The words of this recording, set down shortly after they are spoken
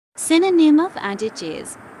Synonym of adage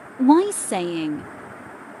is wise saying.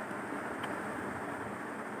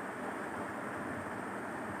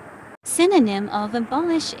 Synonym of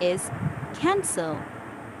abolish is cancel.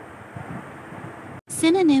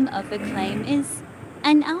 Synonym of acclaim is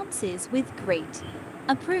announces with great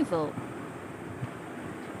approval.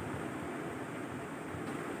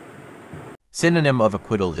 Synonym of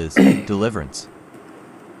acquittal is deliverance.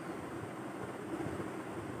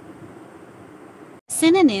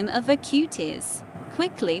 Synonym of acute is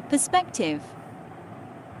quickly perspective.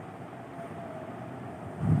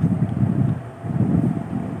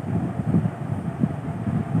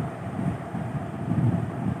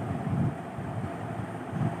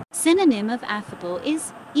 Synonym of affable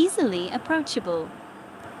is easily approachable.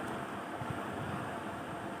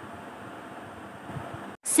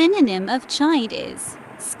 Synonym of chide is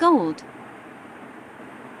scold.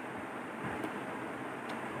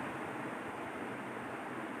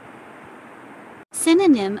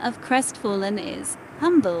 Synonym of crestfallen is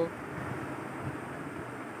humble.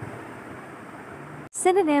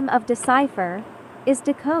 Synonym of decipher is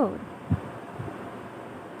decode.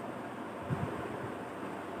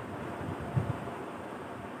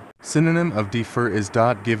 Synonym of defer is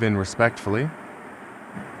give in respectfully.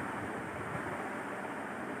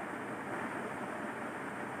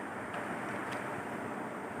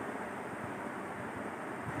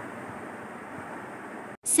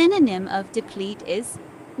 Synonym of deplete is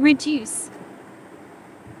reduce.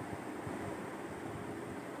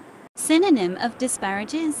 Synonym of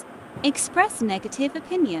disparage is express negative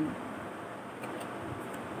opinion.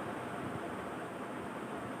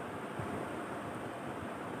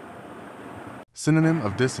 Synonym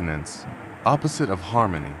of dissonance, opposite of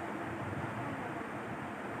harmony.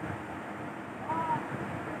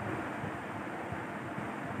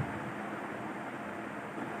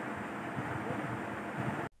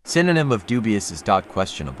 Synonym of dubious is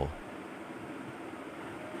questionable.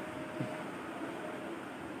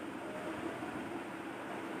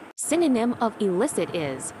 Synonym of illicit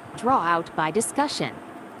is draw out by discussion.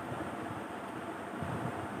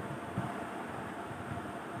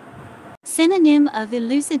 Synonym of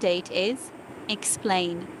elucidate is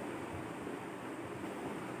explain.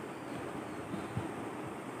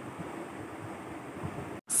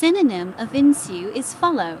 Synonym of ensue is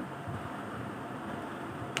follow.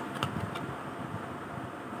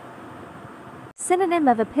 Synonym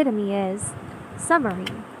of epitome is summary.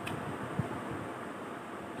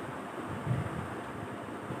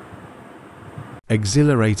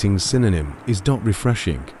 Exhilarating synonym is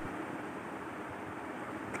refreshing.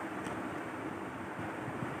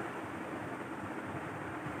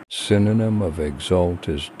 Synonym of exalt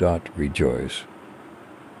is rejoice.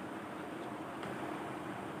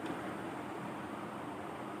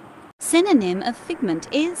 Synonym of figment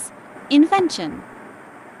is invention.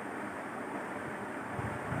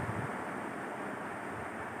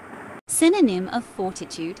 Synonym of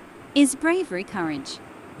fortitude is bravery, courage.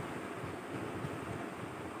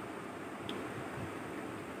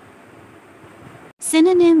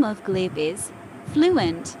 Synonym of glib is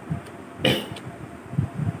fluent.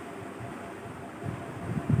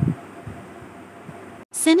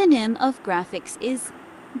 Synonym of graphics is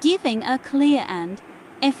giving a clear and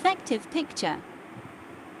effective picture.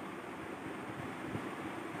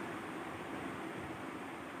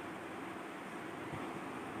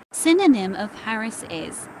 Synonym of harass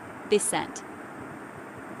is beset.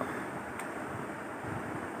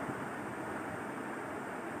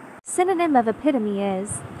 Synonym of epitome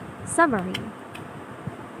is summary.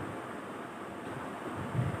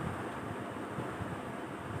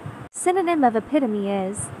 Synonym of epitome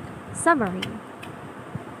is summary.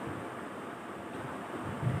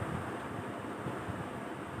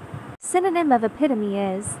 Synonym of epitome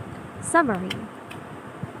is summary.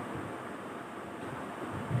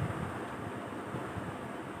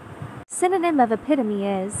 Synonym of epitome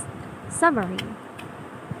is summary.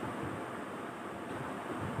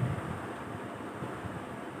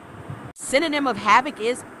 Synonym of havoc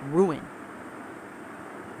is ruin.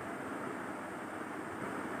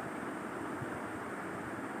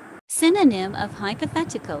 Synonym of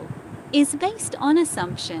hypothetical is based on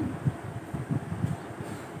assumption.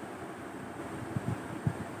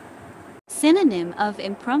 Synonym of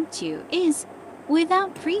impromptu is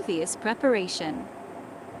without previous preparation.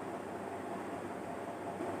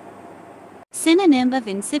 Synonym of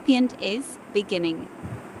incipient is beginning.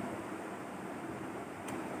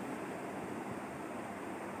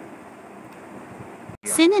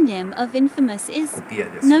 Synonym of infamous is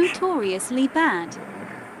notoriously bad.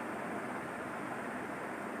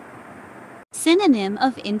 Synonym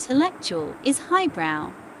of intellectual is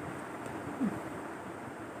highbrow.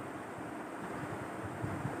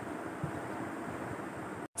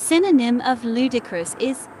 Synonym of ludicrous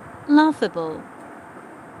is laughable.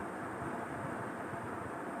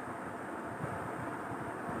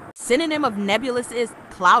 Synonym of nebulous is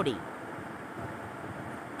cloudy.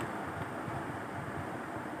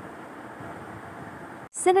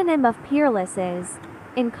 Synonym of peerless is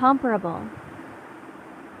incomparable.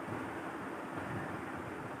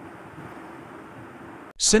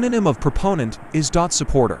 Synonym of proponent is dot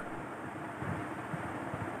supporter.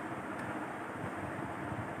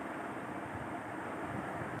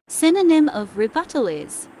 Synonym of rebuttal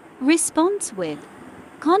is response with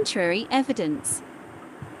contrary evidence.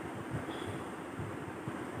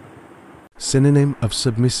 Synonym of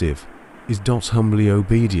submissive is dot humbly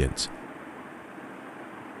obedient.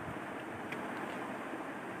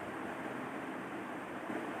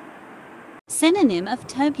 Synonym of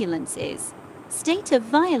turbulence is state of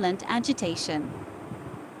violent agitation.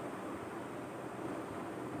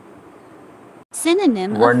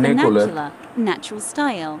 Synonym of Vernacular. vernacular, natural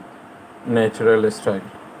style. Natural style.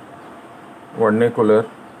 Vernacular,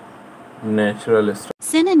 natural style.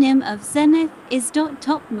 Synonym of zenith is dot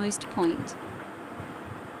topmost point.